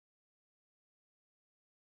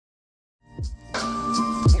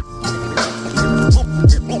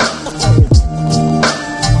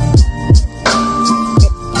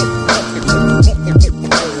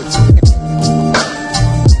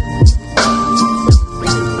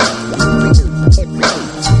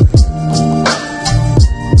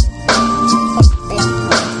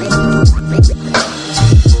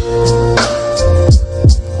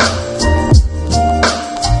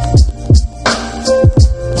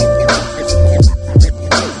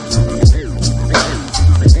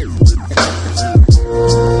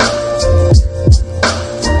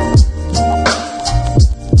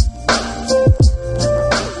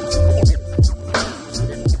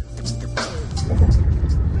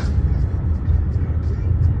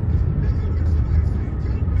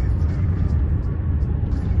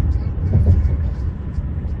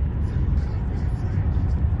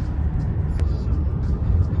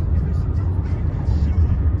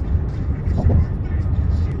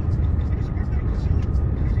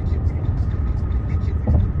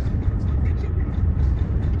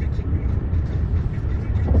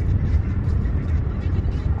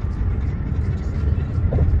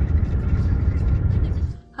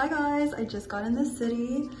Hi guys, I just got in the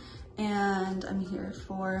city and I'm here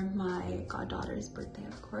for my goddaughter's birthday,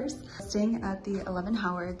 of course. Staying at the 11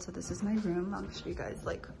 Howard, so this is my room. I'll show you guys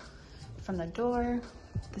like from the door.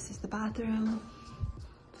 This is the bathroom.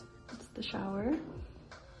 It's the shower.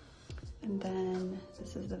 And then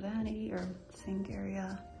this is the vanity or sink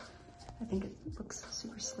area. I think it looks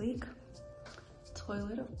super sleek.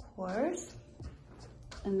 Toilet, of course.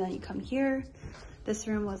 And then you come here. This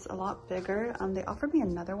room was a lot bigger. They offered me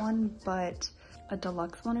another one, but a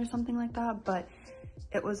deluxe one or something like that, but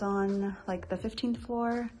it was on like the 15th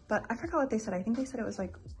floor, but I forgot what they said. I think they said it was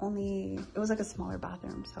like it was like a smaller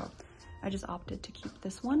bathroom, so I just opted to keep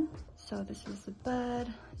this one. So this is the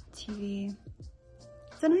bed, TV.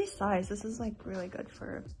 It's a nice size. This is like really good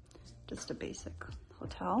for just a basic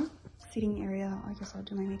hotel. Seating area, I guess I'll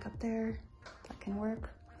do my makeup there. That can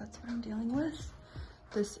work. That's what I'm dealing with.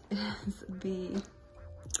 This is the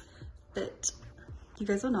fit. You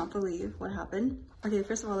guys will not believe what happened. Okay,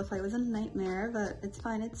 first of all, the flight was a nightmare, but it's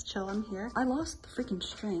fine, it's chill, I'm here. I lost the freaking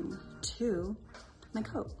string to my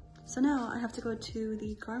coat. So now I have to go to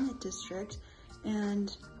the garment district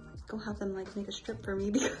and go have them like make a strip for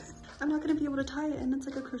me because I'm not gonna be able to tie it, and it's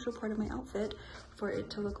like a crucial part of my outfit for it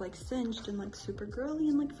to look like cinched and like super girly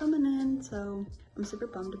and like feminine. So I'm super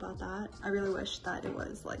bummed about that. I really wish that it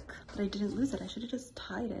was like, that I didn't lose it. I should have just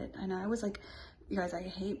tied it. And I was like, you guys, I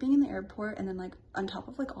hate being in the airport and then like on top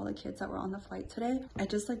of like all the kids that were on the flight today, I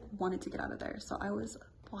just like wanted to get out of there. So I was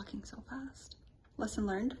walking so fast. Lesson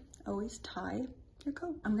learned, always tie your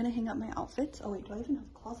coat. I'm gonna hang up my outfits. Oh wait, do I even have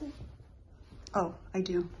a closet? Oh, I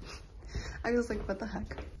do. I was like, what the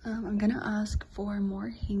heck? I'm gonna ask for more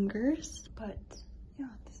hangers, but yeah,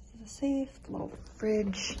 this is a safe little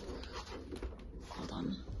fridge. Hold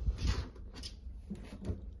on.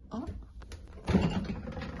 Oh,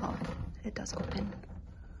 it does open.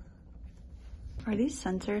 Are these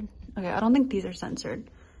censored? Okay, I don't think these are censored.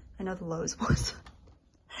 I know the Lowe's was.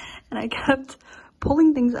 And I kept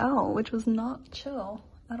pulling things out, which was not chill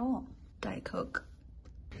at all. Diet Coke.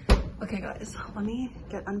 Okay guys, let me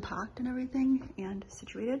get unpacked and everything and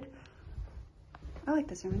situated. I like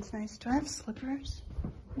this room, it's nice. Do I have slippers?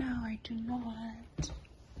 No, I do not.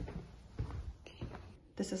 Okay.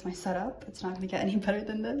 This is my setup. It's not gonna get any better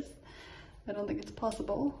than this. I don't think it's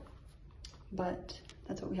possible, but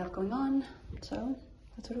that's what we have going on. So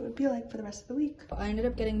that's what it would be like for the rest of the week. I ended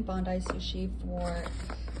up getting bondi sushi for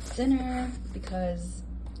dinner because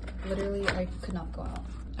literally I could not go out.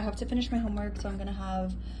 I have to finish my homework, so I'm gonna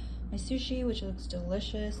have my sushi, which looks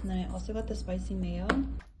delicious, and then I also got the spicy mayo.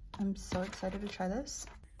 I'm so excited to try this.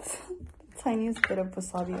 Tiniest bit of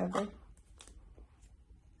wasabi ever.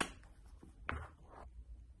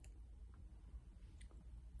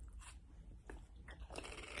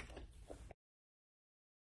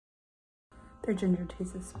 Their ginger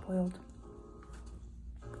taste is spoiled.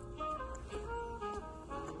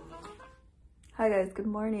 Hi guys, good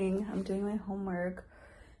morning. I'm doing my homework.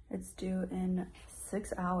 It's due in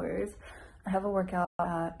 6 hours. I have a workout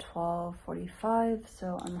at 12:45,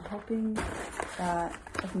 so I'm hoping that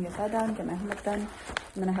I can get that done, get my homework done,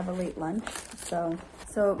 and then I have a late lunch. So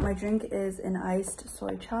my drink is an iced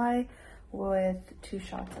soy chai with 2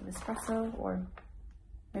 shots of espresso, or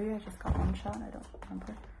maybe I just got 1 shot, I don't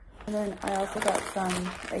remember. And then I also got some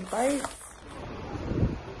egg bites.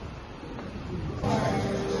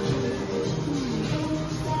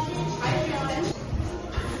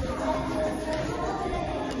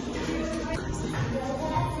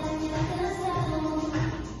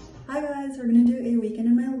 We're gonna do a weekend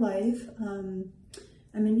in my life. I'm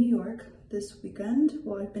in New York this weekend.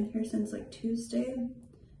 Well, I've been here since like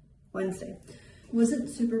Wednesday. Wasn't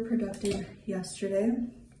super productive yesterday.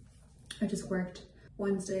 I just worked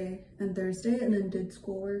Wednesday and Thursday and then did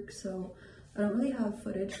schoolwork, so I don't really have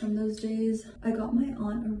footage from those days. I got my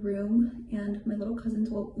aunt a room and my little cousins,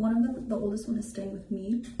 well, one of them, the oldest one, is staying with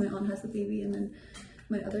me. My aunt has the baby and then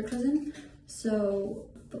my other cousin. So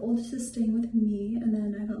the oldest is staying with me, and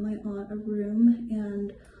then I got my aunt a room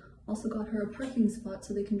and also got her a parking spot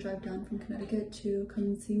so they can drive down from Connecticut to come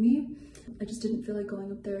and see me. I just didn't feel like going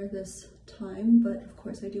up there this time, but of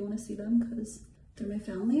course I do want to see them because they're my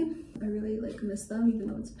family. I really like miss them, even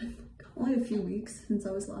though it's been only a few weeks since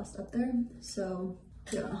I was last up there. So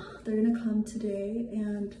yeah, they're gonna come today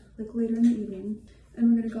and like later in the evening, and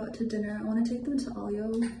we're gonna go out to dinner. I want to take them to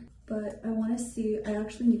Alio, but I want to see, I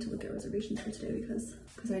actually need to look at reservations for today because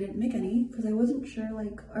I didn't make any, because I wasn't sure,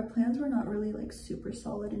 like our plans were not really like super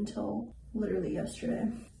solid until literally yesterday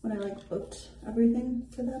when I like booked everything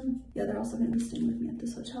for them. Yeah, they're also gonna be staying with me at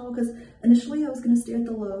this hotel because initially I was gonna stay at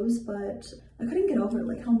the Lowe's, but I couldn't get over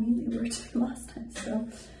like how mean they were to me last time. So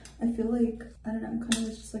I feel like, I don't know, I'm kind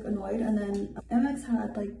of just like annoyed. And then MX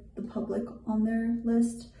had like the public on their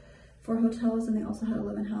list for hotels, and they also had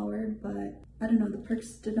 11 Howard, but I don't know, the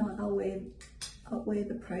perks did not outweigh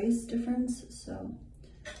the price difference, so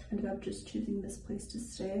I ended up just choosing this place to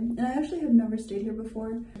stay. And I actually have never stayed here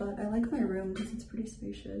before, but I like my room because it's pretty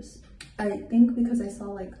spacious. I think because I saw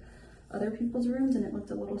like other people's rooms and it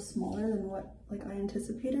looked a little smaller than what like I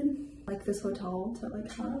anticipated, like this hotel to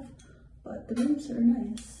like have, but the rooms are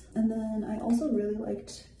nice. And then I also really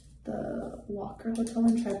liked the Walker Hotel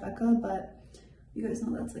in Tribeca, but you guys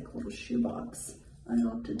know that's like a little shoebox. I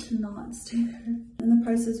opted to not stay there. And the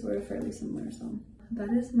prices were fairly similar, so.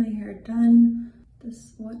 That is my hair done.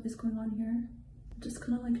 What is going on here? Just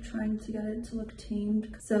kind of like trying to get it to look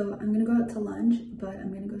tamed. So I'm gonna go out to lunch, but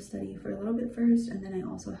I'm gonna go study for a little bit first, and then I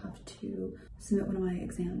also have to submit one of my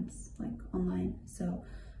exams like online. So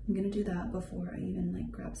I'm gonna do that before I even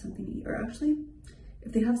like grab something to eat. Or actually,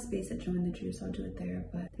 if they have space at Joe and the Juice, I'll do it there,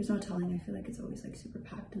 but there's no telling. I feel like it's always like super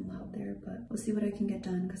packed and loud there, but we'll see what I can get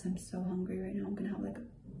done because I'm so hungry right now. I'm gonna have like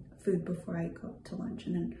food before I go to lunch,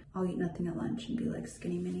 and then I'll eat nothing at lunch and be like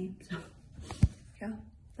skinny mini. So yeah,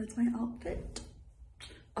 that's my outfit.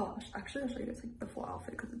 Oh, actually I'll show you guys like the full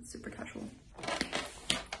outfit because it's super casual.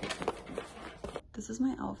 This is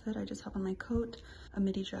my outfit. I just have on my coat, a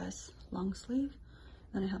midi dress, long sleeve.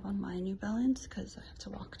 Then I have on my New Balance because I have to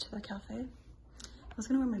walk to the cafe. I was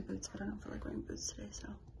gonna wear my boots, but I don't feel like wearing boots today, so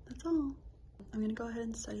that's all. I'm gonna go ahead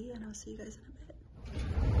and study, and I'll see you guys in a bit.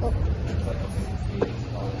 Oh.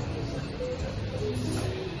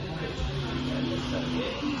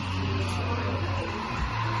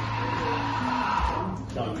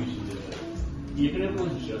 Even if it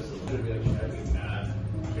was just a little bit, like, I'd be mad.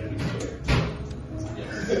 I'd be scared.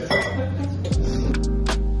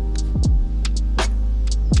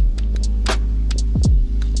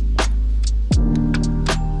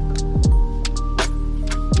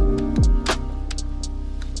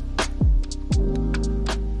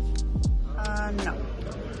 No.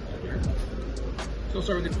 So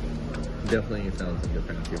start with the... Definitely it sounds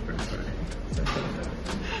different to your friends, right?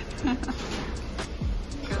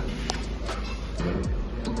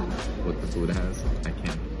 What the food has, I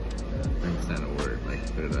can't understand a word. Like,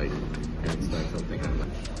 they're like, understand something. I'm like,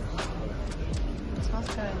 It smells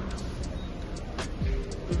good.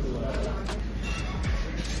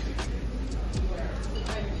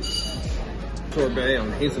 Sorbet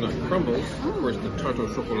on hazelnut crumbles. Of course, the tarte au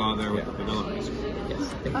chocolat there with the vanilla ice cream.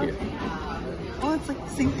 yes, thank you. Oh, it's like the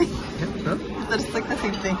same thing. Yeah, no? That's just like the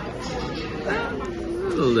same thing. A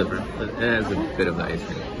little different, but it has a bit of the ice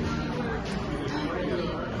cream.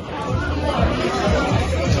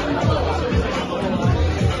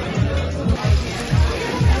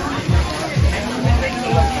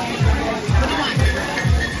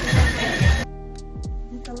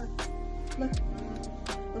 Look.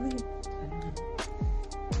 Over here.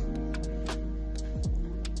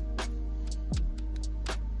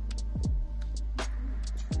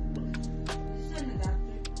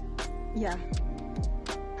 Yeah.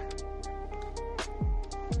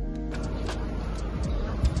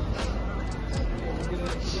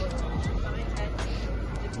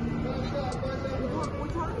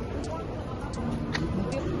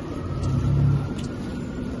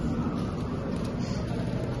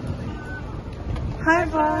 Hi,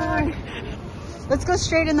 vlog. Let's go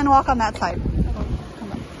straight and then walk on that side.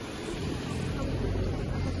 Come on.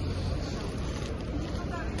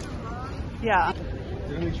 Yeah.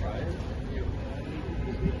 Didn't we try it?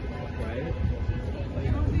 Try it?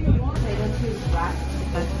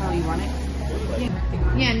 That's how you want it?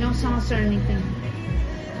 Yeah, no sauce or anything.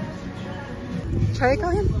 Try it,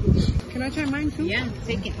 Colin. Can I try mine too? Yeah,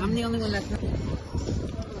 take it. I'm the only one that's not.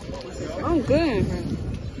 Oh, good.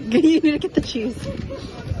 You need to get the cheese.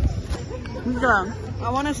 Yeah. I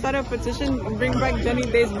want to start a petition and bring back Jenny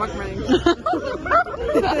Day's mukbang.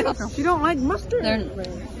 She don't like mustard.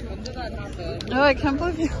 Oh, I can't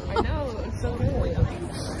believe you. I know, it's so cool.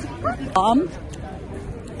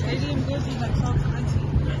 Katie and Busy like so crunchy.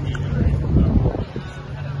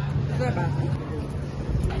 Good,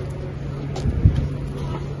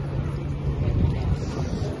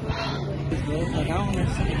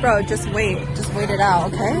 Bro, just wait. Just wait it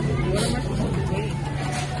out, okay?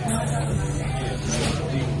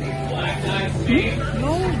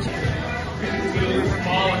 No.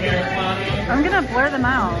 I'm gonna blur them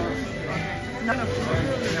out. No.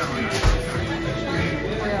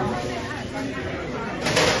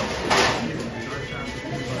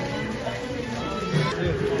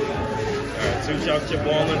 Two chocolate chip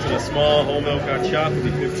walnuts and a small whole milk hot chocolate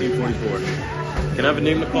will be $15.44. Can I have a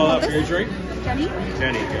name to call out for your drink? Jenny?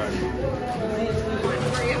 Jenny, got it.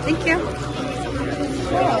 Thank you.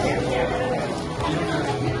 I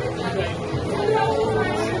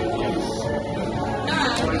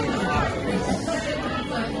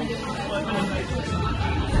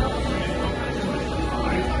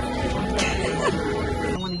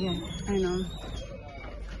want to hear. I know.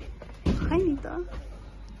 Hi, Nita.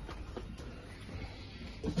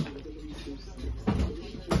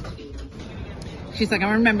 She's like,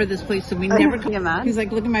 I remember this place, so we never come. You mad? He's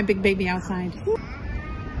like, look at my big baby outside.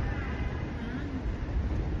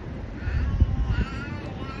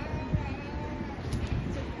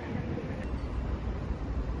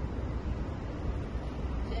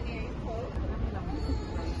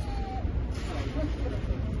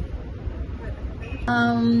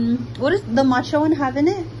 What does the matcha one have in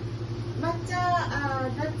it?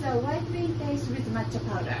 Matcha, that's a white bean taste with matcha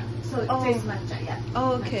powder. So it tastes matcha, yeah.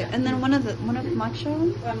 Oh, okay. And then one of matcha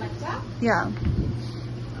one? One matcha? Yeah.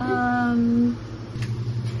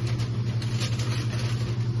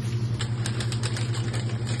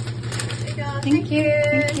 Thank you.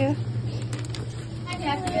 Thank you.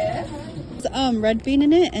 It's, red bean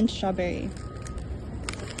in it and strawberry.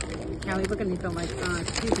 Callie, look at me, feel like,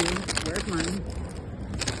 excuse me, where's mine?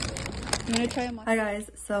 I'm gonna try them. Hi guys,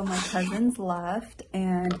 so my cousins left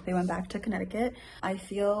and they went back to Connecticut. I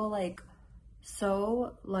feel like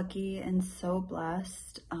so lucky and so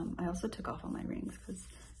blessed. I also took off all my rings because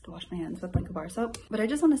to wash my hands with like a bar soap. But I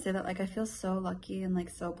just want to say that like I feel so lucky and like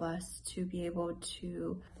so blessed to be able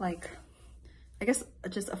to like, I guess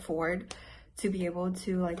just afford to be able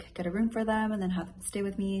to like get a room for them and then have them stay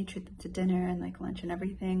with me, treat them to dinner and like lunch and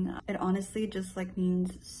everything. It honestly just like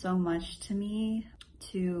means so much to me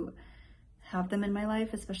to have them in my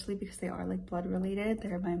life, especially because they are like blood related.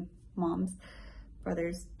 They're my mom's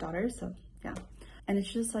brother's daughters, so yeah. And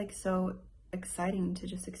it's just like so exciting to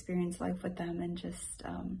just experience life with them and just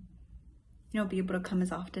you know, be able to come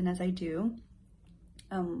as often as I do,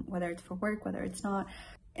 whether it's for work, whether it's not,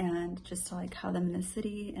 and just to like have them in the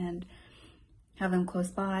city and have them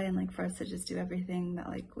close by and like for us to just do everything that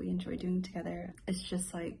like we enjoy doing together. It's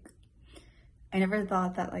just like I never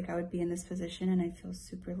thought that like I would be in this position, and I feel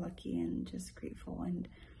super lucky and just grateful, and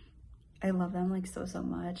I love them like so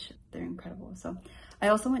much. They're incredible. So I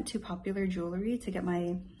also went to Popular Jewelry to get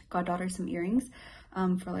my goddaughter some earrings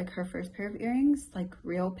for like her first pair of earrings, like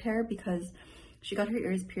real pair, because she got her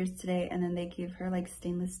ears pierced today and then they gave her like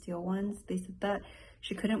stainless steel ones. They said that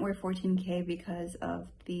she couldn't wear 14K because of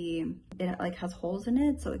it like has holes in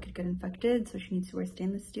it, so it could get infected, so she needs to wear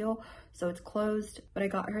stainless steel, so it's closed. But I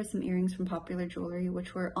got her some earrings from Popular Jewelry,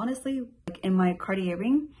 which were honestly like in my Cartier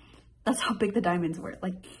ring, that's how big the diamonds were,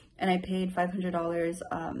 like, and I paid $500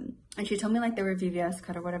 and she told me like they were VVS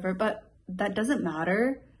cut or whatever, but that doesn't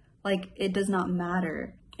matter. Like, it does not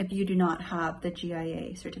matter if you do not have the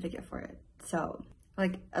GIA certificate for it. So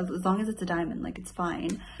like as long as it's a diamond, like it's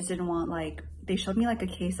fine. I just didn't want like, they showed me like a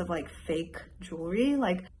case of like fake jewelry,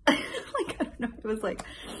 like like I don't know, it was like,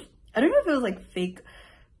 I don't know if it was like fake.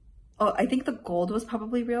 Oh, I think the gold was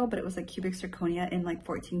probably real, but it was like cubic zirconia in like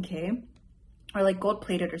 14K or like gold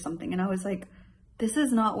plated or something. And I was like, this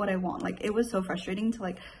is not what I want. Like, it was so frustrating to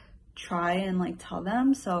like try and like tell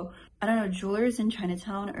them. So I don't know, jewelers in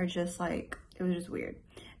Chinatown are just like, it was just weird.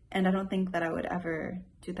 And I don't think that I would ever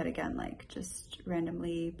do that again, like just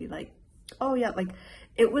randomly be like, oh yeah, like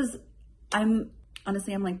it was,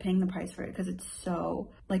 honestly, I'm like paying the price for it because it's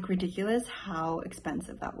so like ridiculous how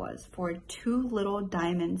expensive that was for 2 little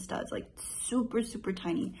diamond studs, like super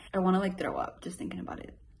tiny. I want to like throw up just thinking about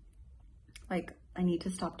it. Like, I need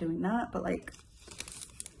to stop doing that, but like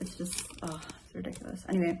it's just, oh, it's ridiculous.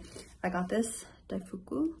 Anyway, I got this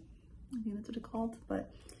daifuku, I think that's what it's called,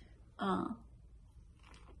 but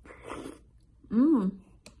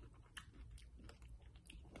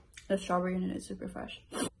the strawberry in it is super fresh,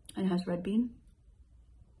 and it has red bean.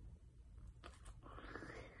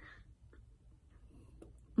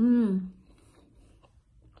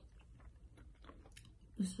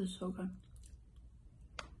 This is so good.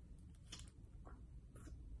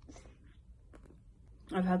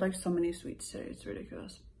 I've had like so many sweets today, it's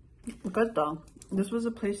ridiculous. Good though. This was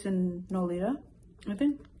a place in Nolita, I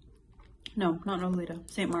think. No, not Nolita,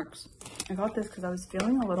 St. Mark's. I got this because I was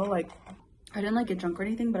feeling a little like, I didn't like get drunk or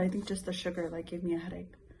anything, but I think just the sugar like gave me a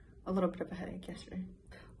headache, a little bit of a headache yesterday.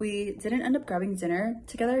 We didn't end up grabbing dinner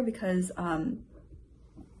together because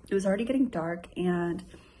it was already getting dark and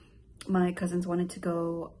my cousins wanted to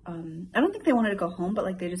go, I don't think they wanted to go home, but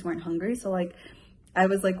like they just weren't hungry. So like, I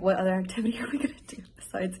was like, what other activity are we gonna do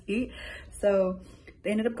besides eat? So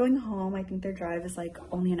they ended up going home. I think their drive is like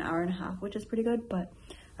only an hour and a half, which is pretty good, but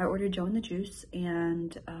I ordered Joe and the juice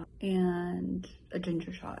and a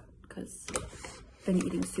ginger shot because been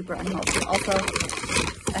eating super unhealthy. Also,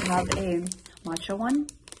 I have a matcha one.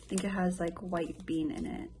 I think it has like white bean in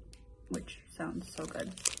it, which sounds so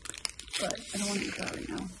good. But I don't want to eat that right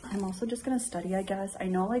now. I'm also just gonna study, I guess. I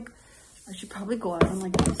know like I should probably go out and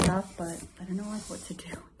like do stuff, but I don't know like what to do,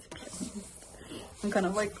 to be honest. I'm kind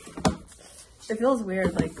of like, it feels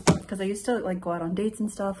weird, like, because I used to like go out on dates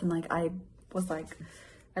and stuff, and like I was like,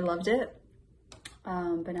 I loved it.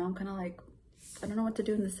 But now I'm kind of like, I don't know what to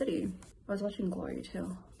do in the city. I was watching Glory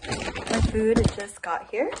too. My food just got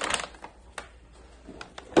here.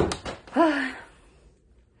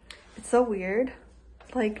 It's so weird,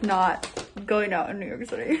 like not going out in New York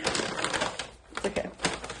City. It's okay.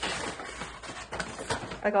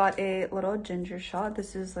 I got a little ginger shot.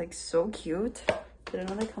 This is like so cute. Didn't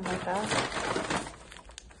know they come like that.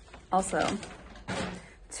 Also,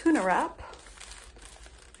 tuna wrap.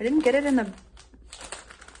 I didn't get it in the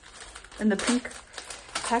pink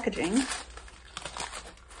packaging.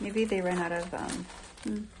 Maybe they ran out of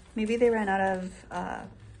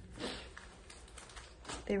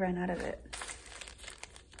it.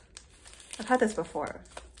 I've had this before.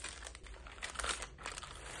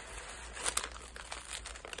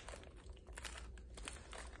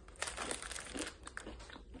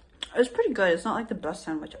 It's pretty good. It's not like the best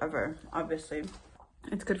sandwich ever, obviously.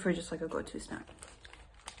 It's good for just like a go-to snack.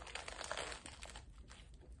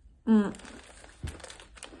 I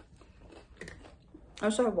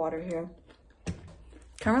also have water here.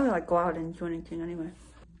 Can't really like go out and do anything anyway.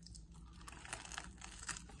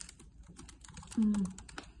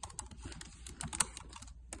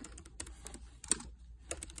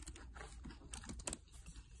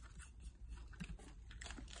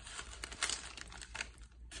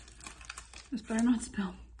 This better not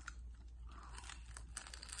spill.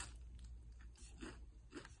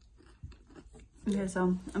 Okay,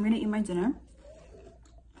 so I'm gonna eat my dinner.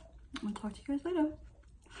 I'll talk to you guys later.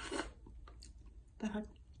 Bye.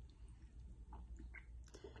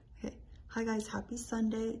 Okay, hi guys, happy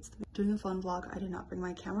Sunday. It's doing a fun vlog. I did not bring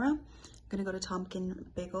my camera. I'm gonna go to Tompkin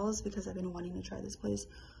Bagels because I've been wanting to try this place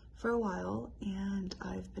for a while, and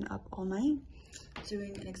I've been up all night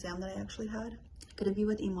doing an exam that I actually had. Gonna be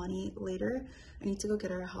with Imani later. I need to go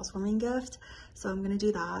get her a housewarming gift, so I'm gonna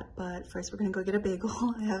do that. But first we're gonna go get a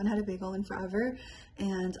bagel. I haven't had a bagel in forever,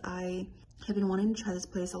 and I have been wanting to try this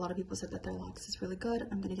place. A lot of people said that their lox is really good.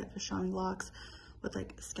 I'm gonna get pastrami lox with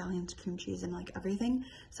like scallions, cream cheese, and like everything,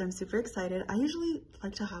 so I'm super excited. I usually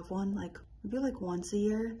like to have one like maybe like once a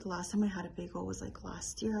year. The last time I had a bagel was like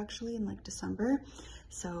last year, actually, in like December,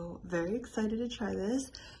 so very excited to try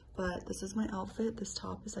this. But this is my outfit. This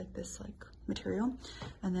top is like this like material,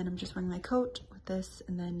 and then I'm just wearing my coat with this,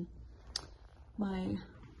 and then my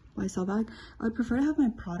YSL bag. I would prefer to have my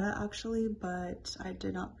Prada actually, but I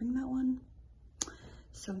did not bring that one,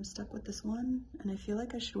 so I'm stuck with this one. And I feel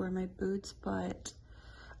like I should wear my boots, but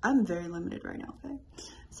I'm very limited right now, okay?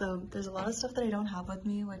 So there's a lot of stuff that I don't have with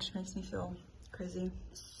me, which makes me feel crazy.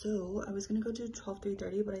 So I was gonna go do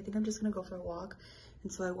 12:30, but I think I'm just gonna go for a walk.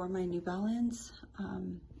 And so I wore my New Balance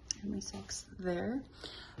and my socks there.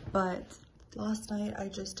 But last night I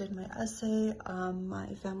just did my essay.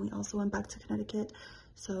 My family also went back to Connecticut,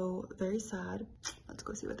 so very sad. Let's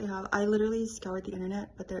go see what they have. I literally scoured the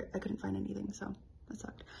internet, but I couldn't find anything, so that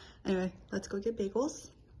sucked. Anyway, let's go get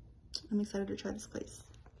bagels. I'm excited to try this place.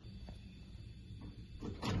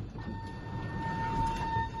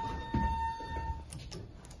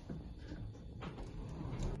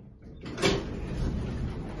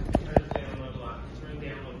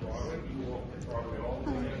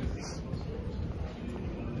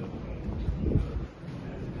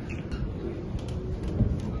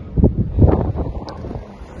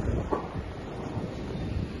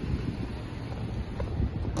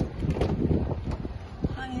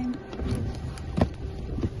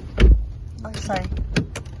 Sorry.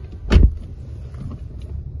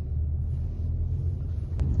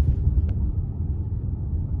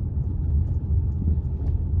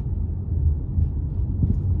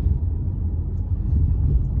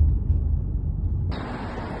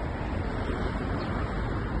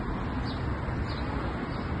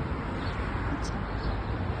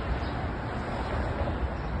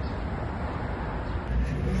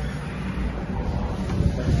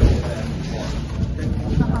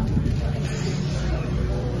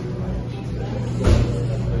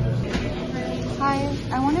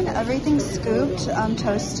 I wanted everything scooped,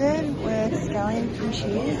 toasted with scallion cream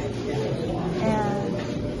cheese. And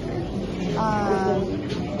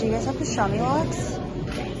do you guys have pastrami lox?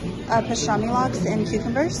 Pastrami lox and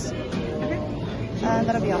cucumbers?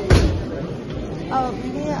 That'll be all. Oh,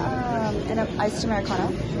 maybe an iced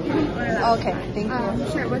Americano. Oh, okay, thank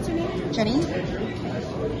you. Sure, what's your name? Jenny?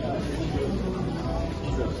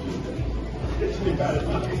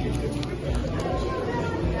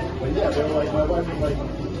 Yeah, they're like, my wife was like,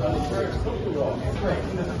 it's totally wrong.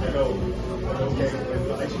 I go, okay, and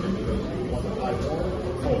the ice cream goes, you want the pie more?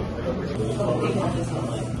 Oh, I go,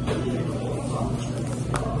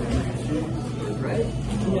 right?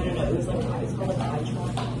 No, it was like, it's called an eye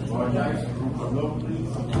track. Oh, nice. I know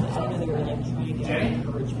they were like trying to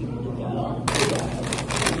encourage people to go.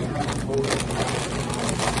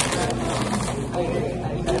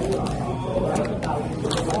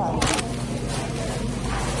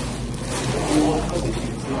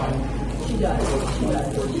 She does.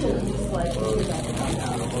 She's like,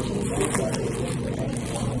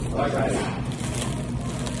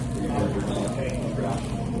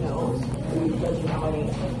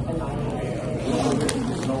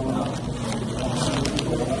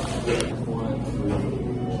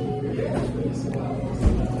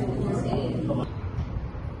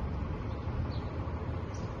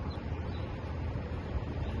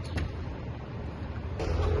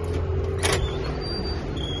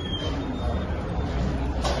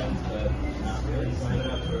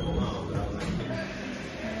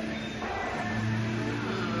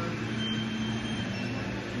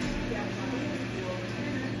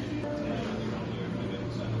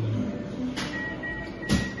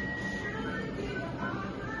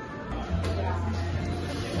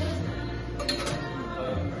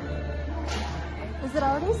 Is it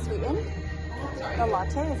already sweetened? The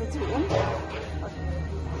latte, is it sweetened?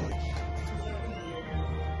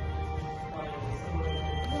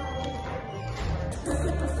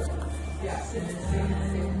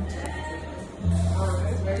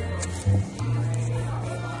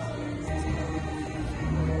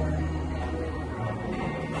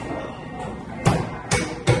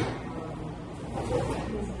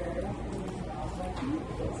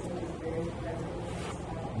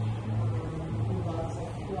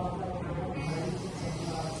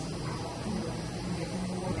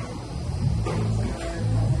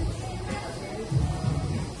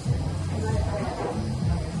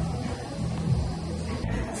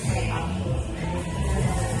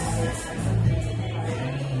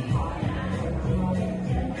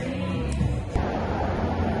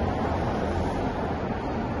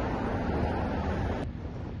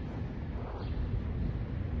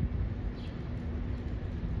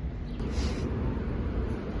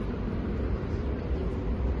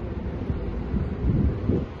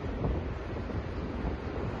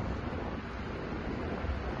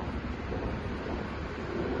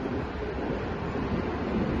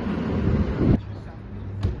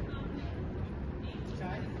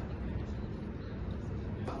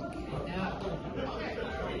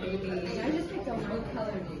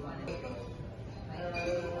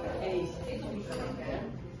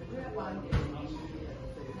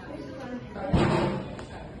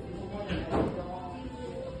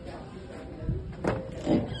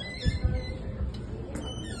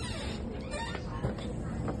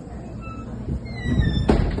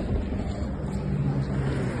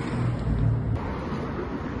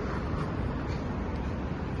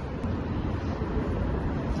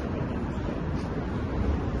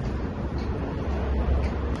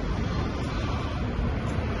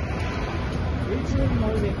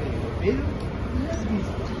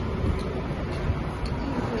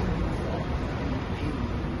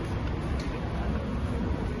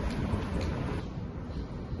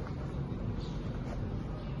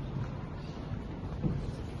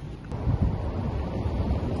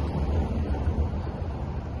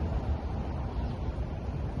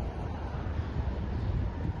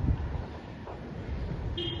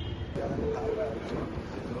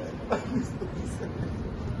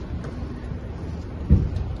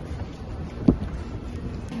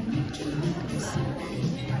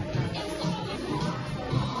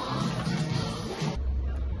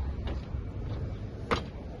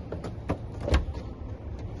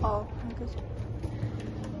 Oh, good.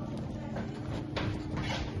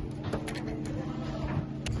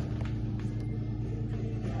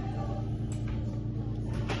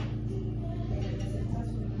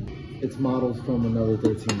 It's models from Another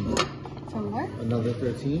 13. From where? Another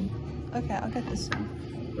 13? Okay, I'll get this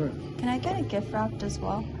one. Alright. Can I get a gift wrapped as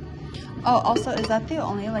well? Oh, also, is that the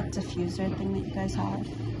only like diffuser thing that you guys have?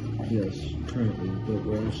 Yes, currently, but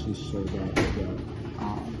we're actually sold out of that.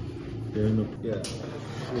 Oh. They're in the, yeah.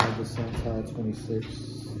 We have the Santa 26.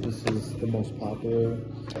 This is the most popular.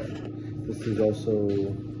 This is also,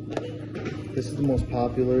 this is the most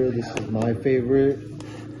popular. This is my favorite.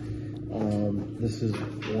 This is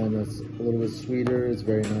one that's a little bit sweeter. It's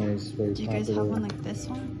very nice, very Do you guys have one like this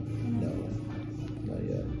one? No, not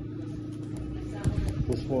yet.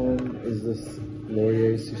 This one is this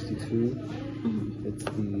Laurier 62. It's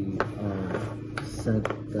the scent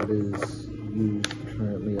that is used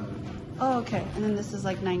currently. Oh, okay. And then this is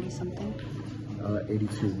like 90 something.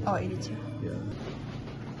 82. Oh, 82. Yeah.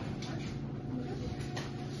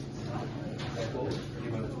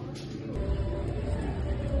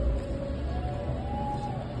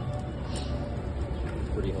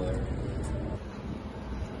 Pretty hilarious.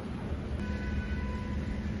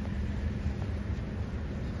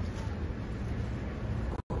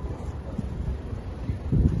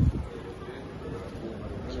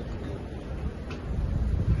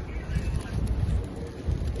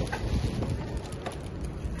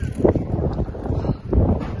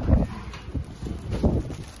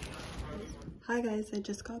 Hi guys, I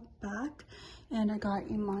just got back and I got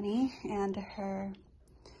Imani and her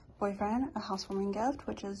boyfriend a housewarming gift,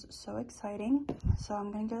 which is so exciting. So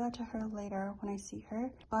I'm gonna give that to her later when I see her,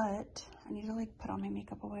 but I need to like put all my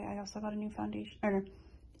makeup away. I also got a new foundation, or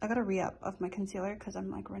I got a re-up of my concealer because I'm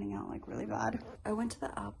like running out like really bad. I went to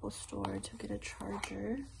the Apple store to get a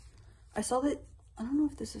charger. I saw that, I don't know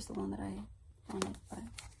if this is the one that I wanted, but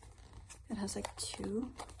it has like two.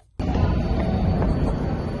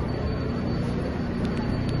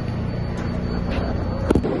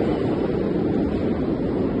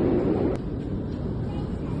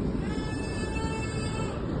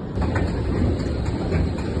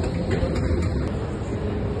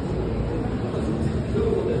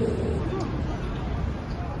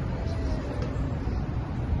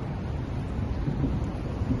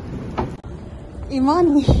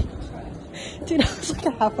 Imani. Dude, I was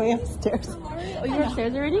like halfway upstairs. Oh, you're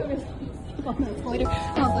upstairs already? Later.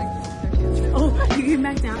 I was like, oh, you came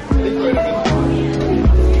back down.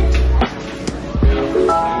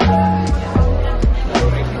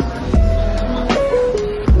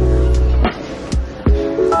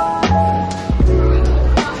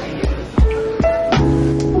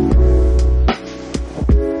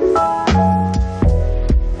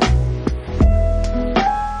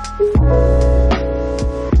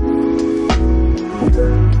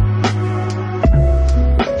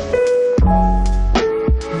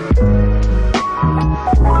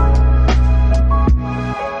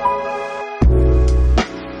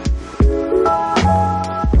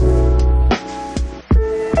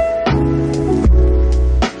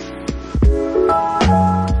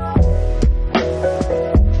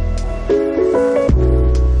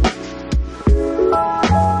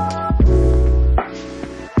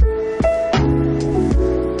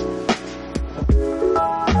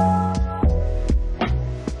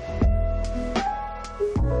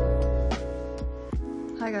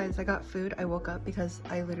 I got food. I woke up because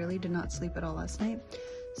I literally did not sleep at all last night.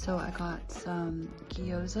 So I got some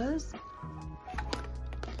gyozas.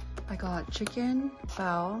 I got chicken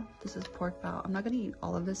bao. This is pork bao. I'm not gonna eat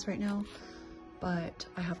all of this right now, but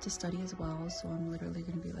I have to study as well. So I'm literally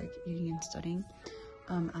gonna be like eating and studying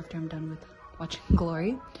after I'm done with watching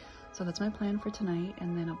Glory. So that's my plan for tonight,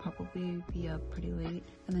 and then I'll probably be up pretty late.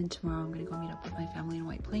 And then tomorrow I'm gonna go meet up with my family in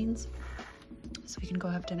White Plains so we can go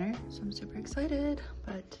have dinner. So I'm super excited,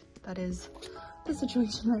 but that is the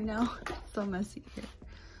situation right now. It's so messy here.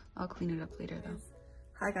 I'll clean it up later though.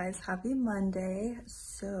 Hi guys, happy Monday.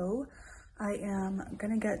 So I am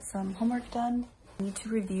gonna get some homework done. I need to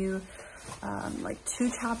review like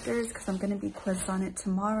 2 chapters because I'm gonna be quizzed on it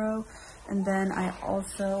tomorrow. And then I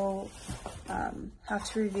also have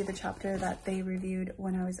to review the chapter that they reviewed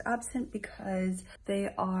when I was absent because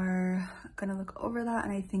they are gonna look over that.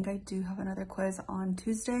 And I think I do have another quiz on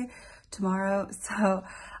Tuesday, tomorrow. So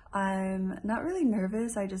I'm not really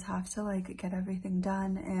nervous. I just have to like get everything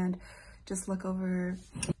done and just look over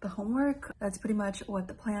the homework. That's pretty much what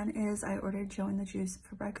the plan is. I ordered Joe and the Juice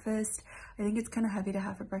for breakfast. I think it's kind of heavy to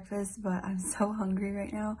have for breakfast, but I'm so hungry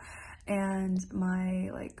right now. And my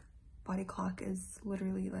like body clock is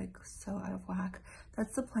literally like so out of whack.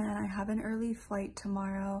 That's the plan. I have an early flight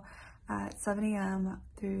tomorrow at 7 a.m.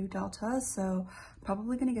 through Delta, so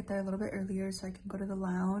probably gonna get there a little bit earlier so I can go to the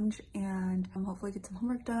lounge and hopefully get some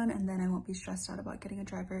homework done, and then I won't be stressed out about getting a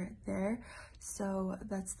driver there. So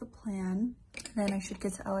that's the plan. Then I should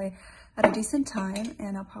get to LA at a decent time,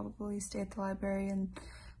 and I'll probably stay at the library in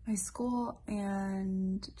my school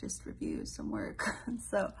and just review some work.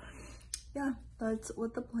 So yeah, that's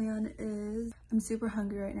what the plan is. I'm super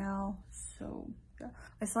hungry right now, so yeah.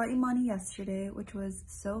 I saw Imani yesterday, which was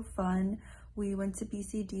so fun. We went to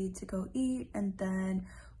BCD to go eat, and then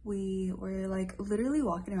we were like literally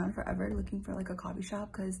walking around forever looking for like a coffee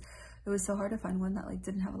shop because it was so hard to find one that like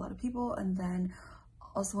didn't have a lot of people, and then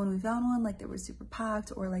also when we found one, like they were super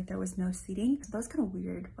packed or like there was no seating. So that was kind of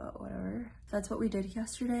weird, but whatever. That's what we did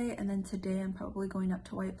yesterday. And then today I'm probably going up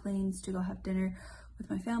to White Plains to go have dinner with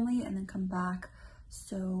my family and then come back.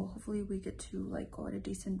 So hopefully we get to like go at a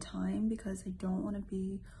decent time, because I don't want to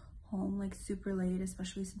be home like super late,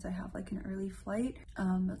 especially since I have like an early flight.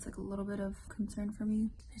 That's like a little bit of concern for me.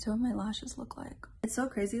 I told what my lashes look like. It's so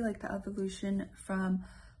crazy, like the evolution from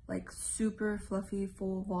like super fluffy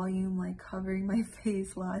full volume like covering my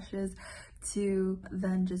face lashes to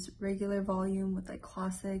then just regular volume with like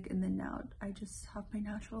classic, and then now I just have my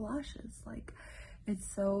natural lashes. Like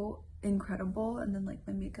it's so incredible. And then like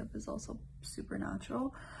my makeup is also super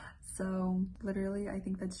natural. So literally I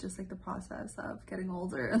think that's just like the process of getting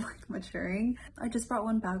older and like maturing. I just brought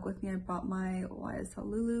one bag with me. I brought my YSL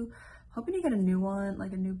Lulu, hoping to get a new one,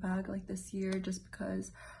 like a new bag like this year, just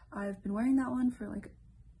because I've been wearing that one for like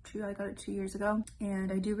I got it 2 years ago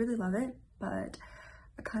and I do really love it, but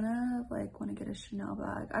I kind of like want to get a Chanel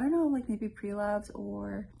bag. I don't know, like maybe Pre-Labs,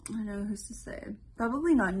 or I don't know, who's to say.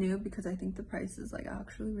 Probably not new, because I think the price is like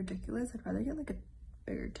actually ridiculous. I'd rather get like a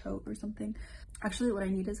bigger tote or something. Actually what I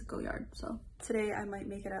need is a go-yard. So today I might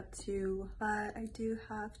make it up to, but I do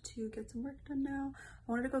have to get some work done now.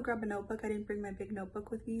 I wanted to go grab a notebook. I didn't bring my big notebook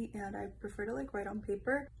with me, and I prefer to like write on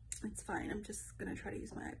paper. It's fine, I'm just gonna try to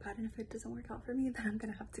use my iPad, and if it doesn't work out for me, then I'm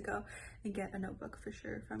gonna have to go and get a notebook for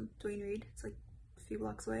sure from Dwayne Reed. It's like a few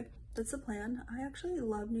blocks away. That's the plan. I actually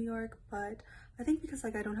love New York, but I think because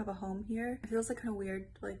like I don't have a home here, it feels like kind of weird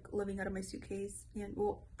like living out of my suitcase, and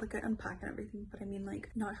well, like I unpack and everything, but I mean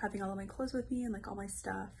like not having all of my clothes with me and like all my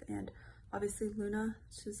stuff, and obviously Luna,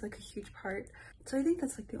 she's like a huge part. So I think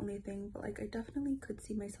that's like the only thing, but like I definitely could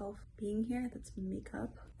see myself being here. That's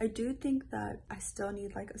makeup. I do think that I still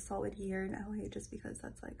need like a solid year in LA, just because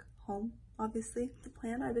that's like home, obviously. The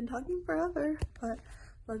plan. I've been talking forever, but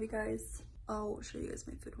love you guys. I'll show you guys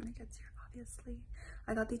my food when it gets here, obviously.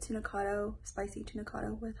 I got the tunicado, spicy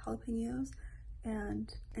tunicado with jalapenos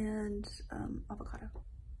and avocado.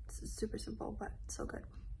 It's super simple, but so good.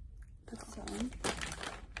 That's done.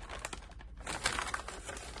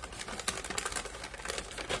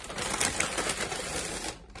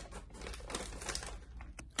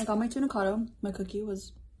 I got my tunicado. My cookie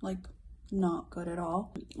was like not good at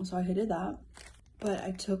all, so I hated that. But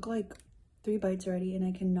I took like 3 bites already and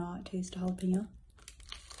I cannot taste jalapeno.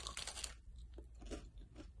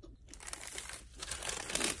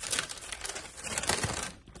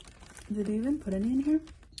 Did they even put any in here?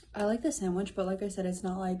 I like the sandwich, but like I said, it's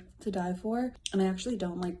not like to die for. And I actually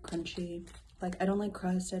don't like crunchy, like I don't like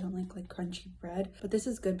crust, I don't like crunchy bread. But this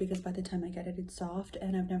is good because by the time I get it, it's soft.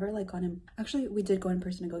 And I've never like gone in, actually we did go in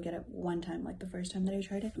person to go get it one time, like the first time that I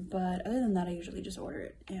tried it. But other than that, I usually just order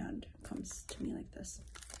it and it comes to me like this.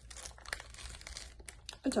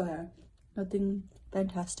 It's okay. Nothing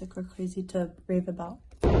fantastic or crazy to rave about.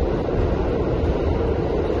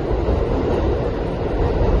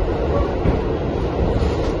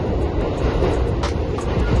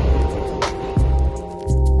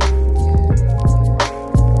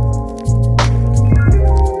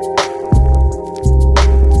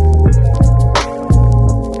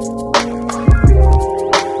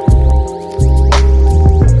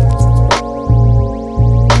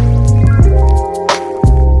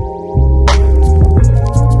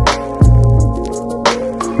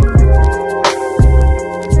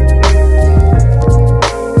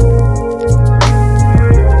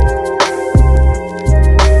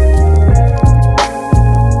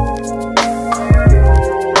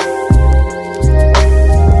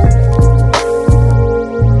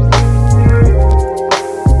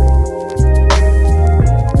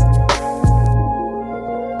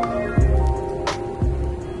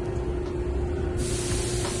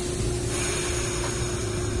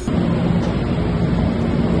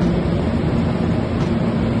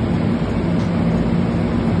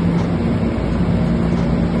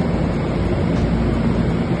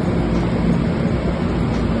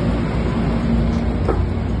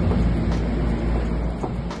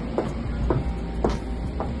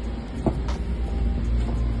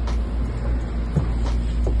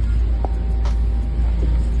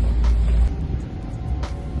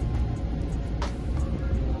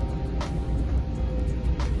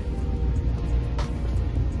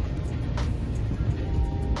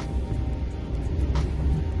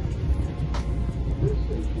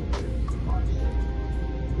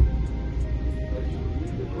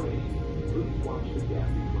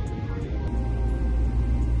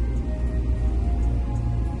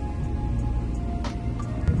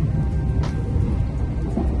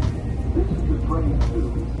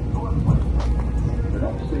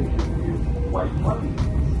 It's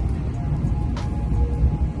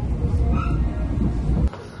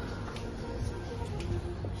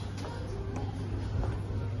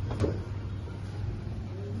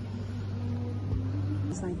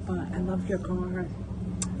like, but I love your car.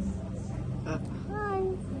 Hi.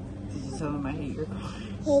 Tell him I hate your car.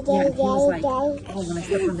 Yeah, and he was like, oh, when I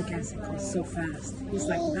step on the gas, it goes so fast. He's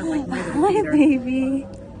like, not like my little Hi, gator. baby.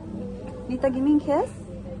 Nita, give me a kiss.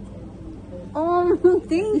 Oh,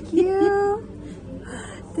 thank you.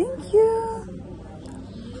 Thank you.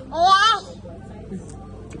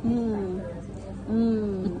 Mmm.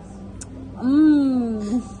 Mmm.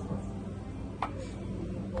 Mmm.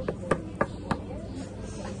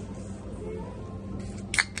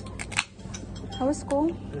 How was school?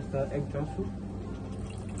 Just egg drop soup.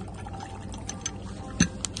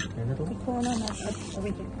 Kona.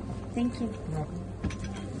 Thank you.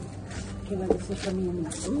 Okay, well, this is for me and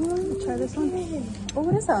you. Ooh, try this one. Oh,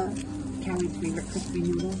 what is that? Callie's favorite crispy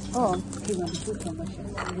noodles. Oh. Okay, well, this is delicious.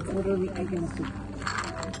 It's literally egg and soup.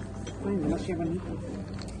 Fine, unless you ever need it.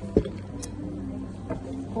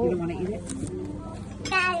 You don't want to eat it?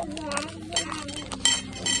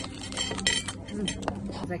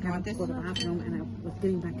 Like I went to go to the bathroom and I was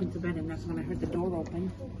getting back into bed and that's when I heard the door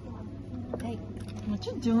open. Hey, What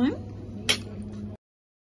you doing?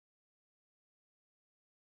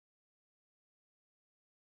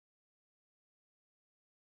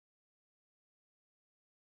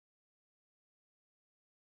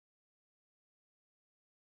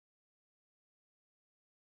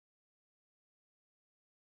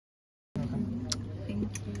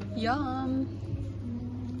 Yum.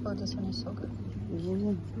 Oh, this one is so good.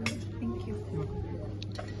 Thank you.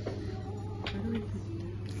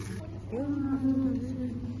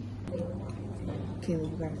 Kayla,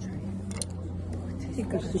 you gotta try it. I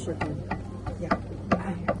think it's super good. Yeah.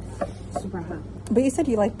 Super hot. But you said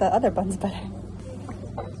you like the other buns better.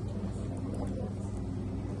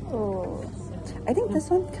 Oh, I think this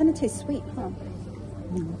one kind of tastes sweet, huh?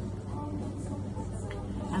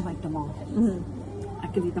 I like them all. I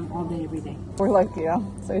could eat them all day, every day. We're like, yeah,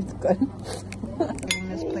 so it's good. Eating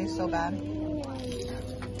this place so bad.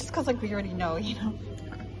 Just because, like, we already know, you know?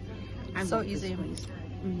 I So love this easy. place.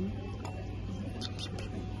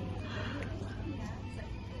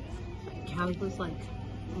 Callie was like,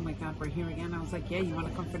 oh my God, we're here again. I was like, yeah, you want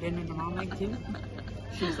to come for dinner tomorrow night too?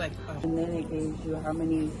 She was like, oh. And then it gives you how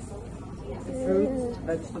many fruits,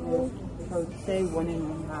 vegetables, so say 1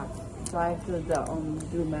 1/2. So I have to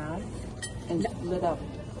do math and split up.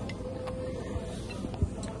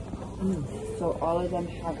 So all of them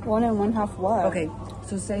have 1 1/2 what? Okay,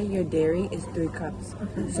 so say your dairy is 3 cups.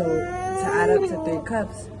 So to add up to 3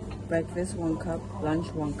 cups, breakfast 1 cup,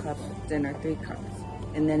 lunch 1 cup, dinner 3 cups.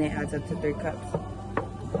 And then it adds up to 3 cups.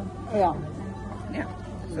 Yeah. Yeah.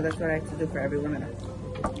 So that's what I have to do for every one of them.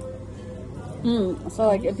 So,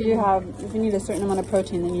 like, if you need a certain amount of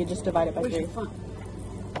protein, then you just divide it by 3.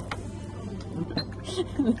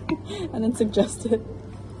 And then suggest it.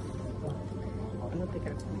 I don't think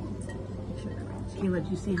I Kayla, do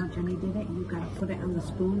you see how Jenny did it? You gotta put it on the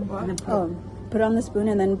spoon and then Put it on the spoon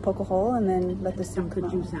and then poke a hole and then let the soup dump come the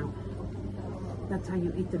out. juice out. That's how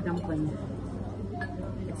you eat the dumpling.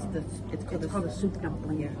 It's called a soup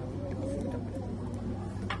dumpling. Yeah.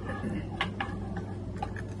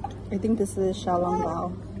 I think this is xiaolong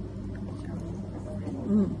bao.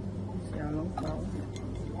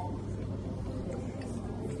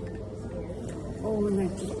 Oh, and I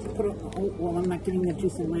just put it, well, I'm not getting the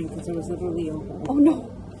juice in mine because it was literally over. Oh no!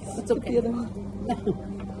 It's okay. The other one.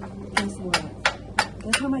 Guess what?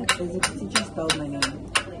 Guess how my physics teacher spelled my name?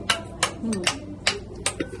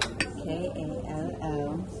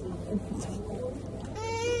 Kall.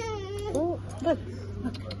 Oh, look.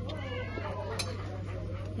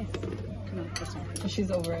 Yes. No, this one. She's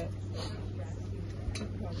over it.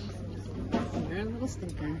 You're a little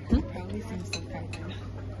stinker. Probably from stuff right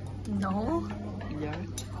now. No? Yeah.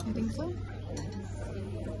 You think so?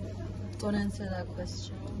 Don't answer that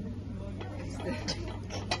question.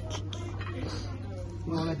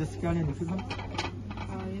 You want the scallion and cucumber?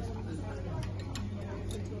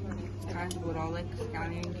 Guys would all like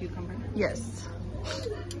scallion and cucumber. Yes.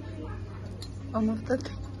 Almost the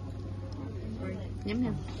thing. Yum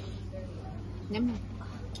yum. Yum yum.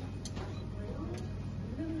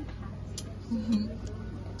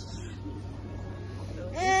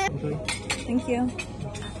 Thank you.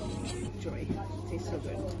 Joy. Tastes so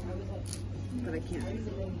good. But I can't.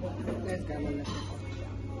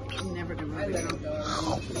 I'm never gonna let it go.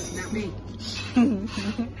 Not me.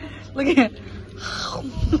 Look at it.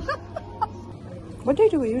 What day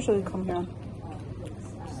do we usually come here on?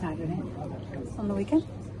 Saturday. On the weekend?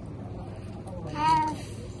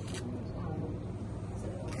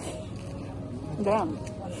 Damn.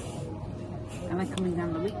 I like coming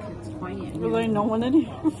down the week. It's quiet. There's like no one in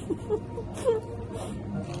here.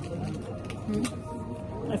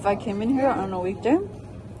 If I came in here on a weekday,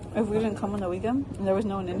 if we didn't come on the weekend and there was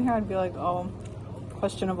no one in here, I'd be like, oh,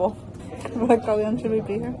 questionable. Like, Kalian, should we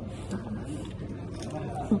be here?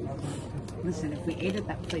 Listen, if we ate at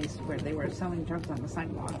that place where they were selling drugs on the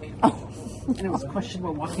sidewalk, and it was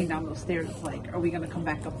questionable walking down those stairs, like, are we going to come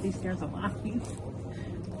back up these stairs alive?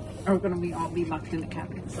 Or are we going to all be locked in a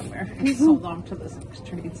cabinet somewhere and sold on to this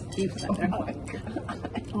trade thief center? Oh my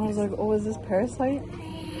God. I was like, oh, is this Parasite?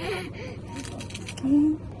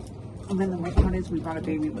 And then the worst part is we brought a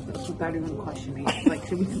baby with us without even questioning. Like,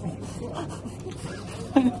 should we do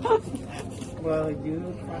Well,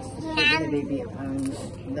 you crossed the street with a baby and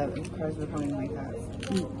the cars were going like that.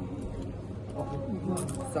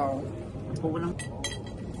 So,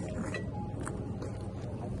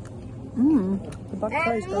 The buck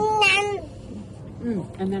fries good.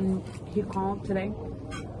 And then he called today,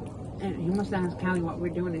 and he must have asked Callie what we're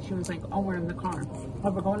doing, and she was like, oh, we're in the car.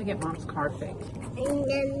 Oh, we're going to get mom's car fixed.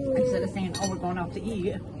 Instead of saying, oh, we're going out to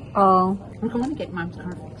eat, Oh. we're going to get mom's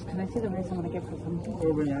car fixed. Can I see the race I want to get for something?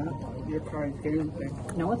 where we're at, your car is getting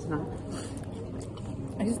fixed. No, it's not.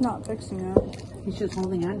 He's not fixing it. He's just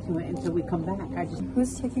holding on to it until we come back.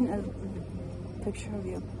 Who's taking a picture of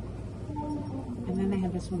you? And then they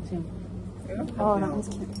have this one too. Oh, that one's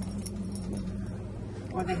cute.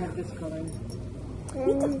 Or they have this color.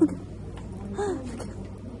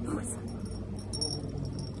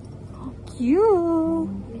 Cute.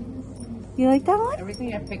 You like that one?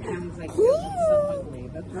 Everything I pick sounds like so ugly.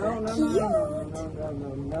 That's No.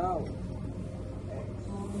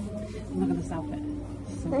 Look at this outfit.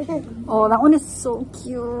 So cute. Oh, that one is so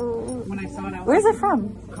cute. When I saw it, I was Where's like, it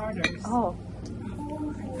from? Carter's. Oh.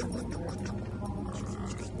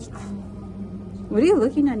 What are you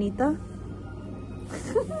looking at, Anita?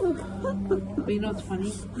 But you know what's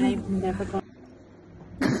funny? I've never gone.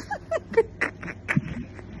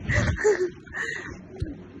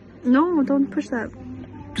 No, don't push that.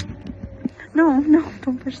 No,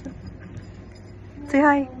 don't push that. Say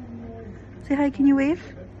hi. Say hi, can you wave?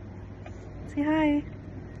 Say hi.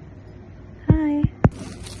 Hi.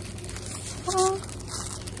 Oh.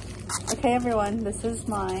 Okay, everyone, this is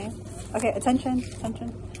my... Okay, attention. Okay,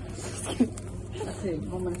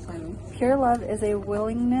 moment of silence. Pure love is a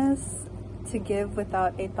willingness to give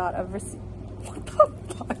without a thought of receipt. What the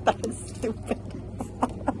fuck? That is stupid.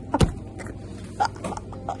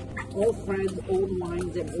 Old friends, old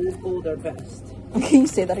wines, and old gold are best. Can you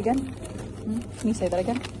say that again? Can you say that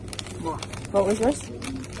again? What was yours?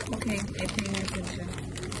 Okay, I pay attention.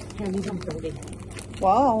 Yeah, he's on 30.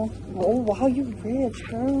 Wow. Oh, wow, you're rich,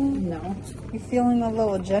 girl. No. You're feeling a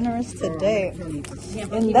little generous today. Yeah,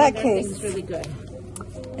 but In that that case- thing's really good.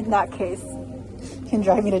 In that case, you can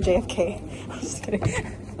drive me to JFK. I'm just kidding.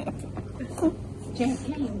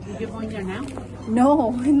 JFK, you're going there now?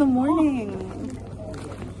 No, in the morning.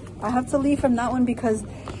 I have to leave from that one because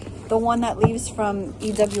the one that leaves from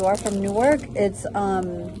EWR from Newark, it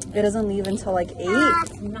doesn't leave until like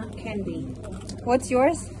 8. Not candy. What's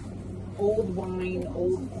yours? Old wine,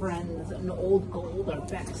 old friends, and old gold are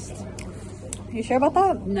best. You sure about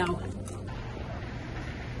that? No.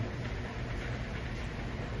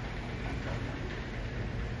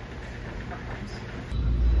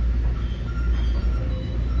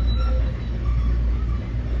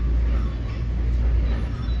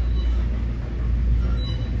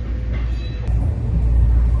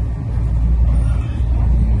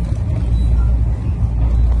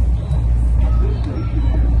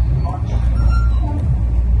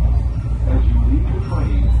 As you leave the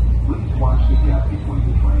train, please watch the gap between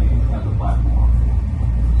the train and the platform.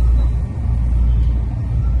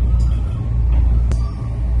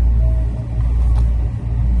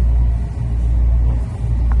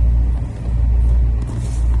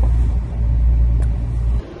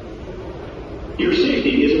 Your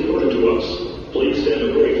safety is important to us. Please stand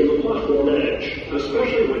away from the platform edge,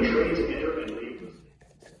 especially when trains enter and leave.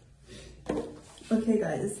 Okay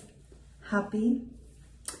guys, happy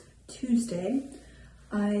Tuesday.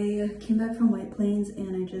 I came back from White Plains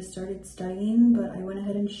and I just started studying, but I went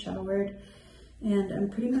ahead and showered and I'm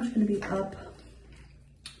pretty much going to be up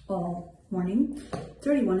all morning. It's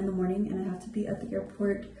already 1 in the morning and I have to be at the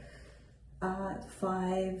airport at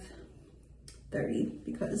 5:30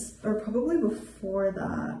 because, or probably before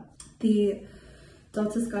that. The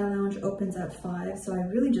Delta Sky Lounge opens at 5, so I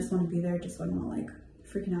really just want to be there just so I'm not like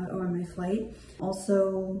freaking out over my flight.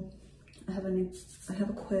 Also, I have a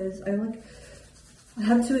quiz. I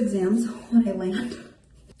have 2 exams when I land.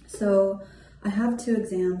 So I have 2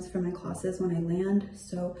 exams for my classes when I land.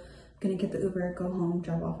 So gonna get the Uber, go home,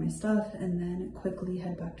 drop off my stuff, and then quickly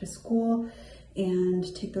head back to school and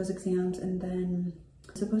take those exams. And then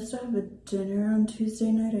I'm supposed to have a dinner on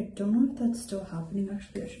Tuesday night. I don't know if that's still happening.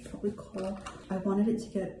 Actually, I should probably call. I wanted it to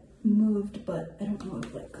get moved, but I don't know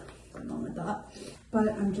if like what's going on with that. But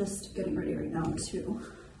I'm just getting ready right now to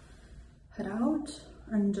head out.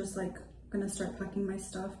 I'm just like gonna start packing my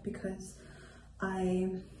stuff because I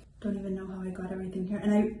don't even know how I got everything here.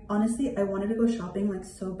 And I honestly wanted to go shopping like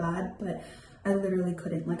so bad, but I literally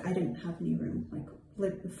couldn't. Like I didn't have any room,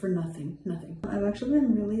 like for nothing. I've actually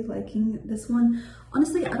been really liking this one.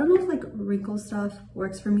 Honestly, I don't know if like wrinkle stuff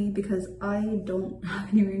works for me because I don't have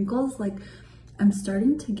any wrinkles. Like I'm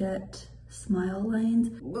starting to get smile lines.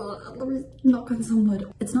 Let me knock on some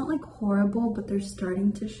wood. It's not like horrible, but they're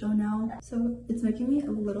starting to show now. So it's making me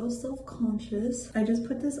a little self-conscious. I just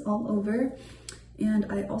put this all over, and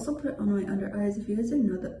I also put it on my under eyes. If you guys didn't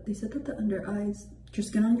know that, they said that the under eyes, your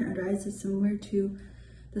skin on your under eyes is similar to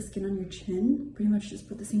the skin on your chin. Pretty much just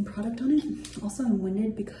put the same product on it. Also, I'm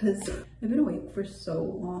winded because I've been awake for so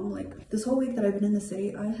long. Like this whole week that I've been in the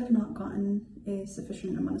city, I have not gotten a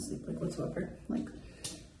sufficient amount of sleep like whatsoever. Like,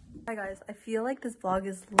 hi guys, I feel like this vlog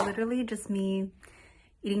is literally just me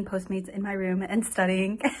eating Postmates in my room and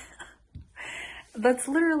studying. That's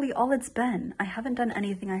literally all it's been. I haven't done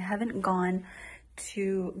anything. I haven't gone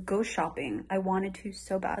to go shopping. I wanted to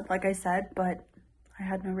so bad, like I said, but I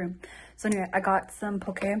had no room. So anyway, I got some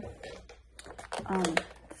poke. This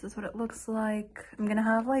is what it looks like. I'm gonna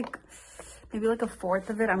have like maybe like a fourth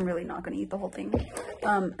of it. I'm really not gonna eat the whole thing.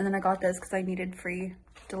 And then I got this because I needed free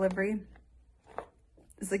delivery.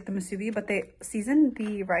 It's like the musubi, but they seasoned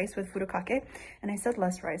the rice with furikake, and I said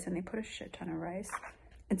less rice, and they put a shit ton of rice.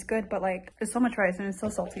 It's good, but like there's so much rice and it's so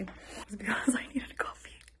salty. It's because I needed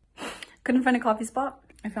coffee. Couldn't find a coffee spot.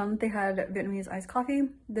 I found that they had Vietnamese iced coffee.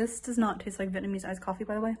 This does not taste like Vietnamese iced coffee,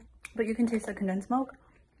 by the way, but you can taste the condensed milk.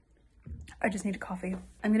 I just need coffee.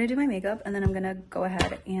 I'm gonna do my makeup, and then I'm gonna go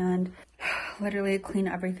ahead and literally clean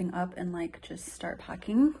everything up and like just start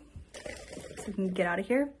packing so we can get out of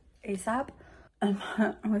here ASAP.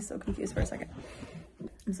 I was so confused for a second.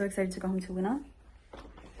 I'm so excited to go home to Luna.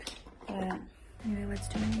 But anyway, let's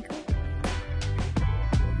do my makeup.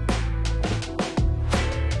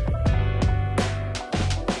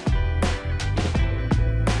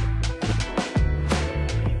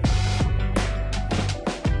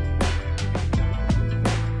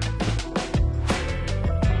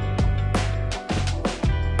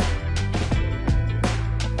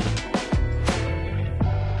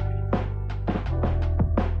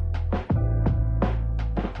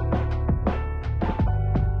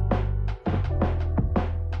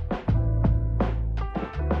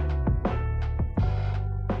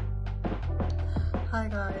 Hi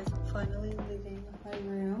guys, finally leaving my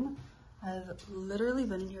room. I've literally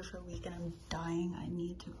been in here for a week and I'm dying. I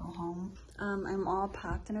need to go home. I'm all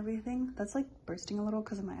packed and everything. That's like bursting a little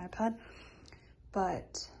because of my iPad.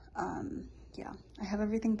 But yeah, I have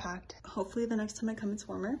everything packed. Hopefully the next time I come it's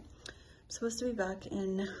warmer. I'm supposed to be back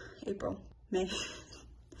in May.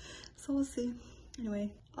 So we'll see. Anyway,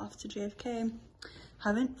 off to JFK.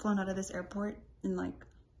 Haven't flown out of this airport in like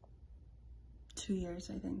 2 years,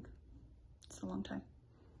 I think. It's a long time.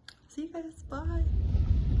 See you guys, bye.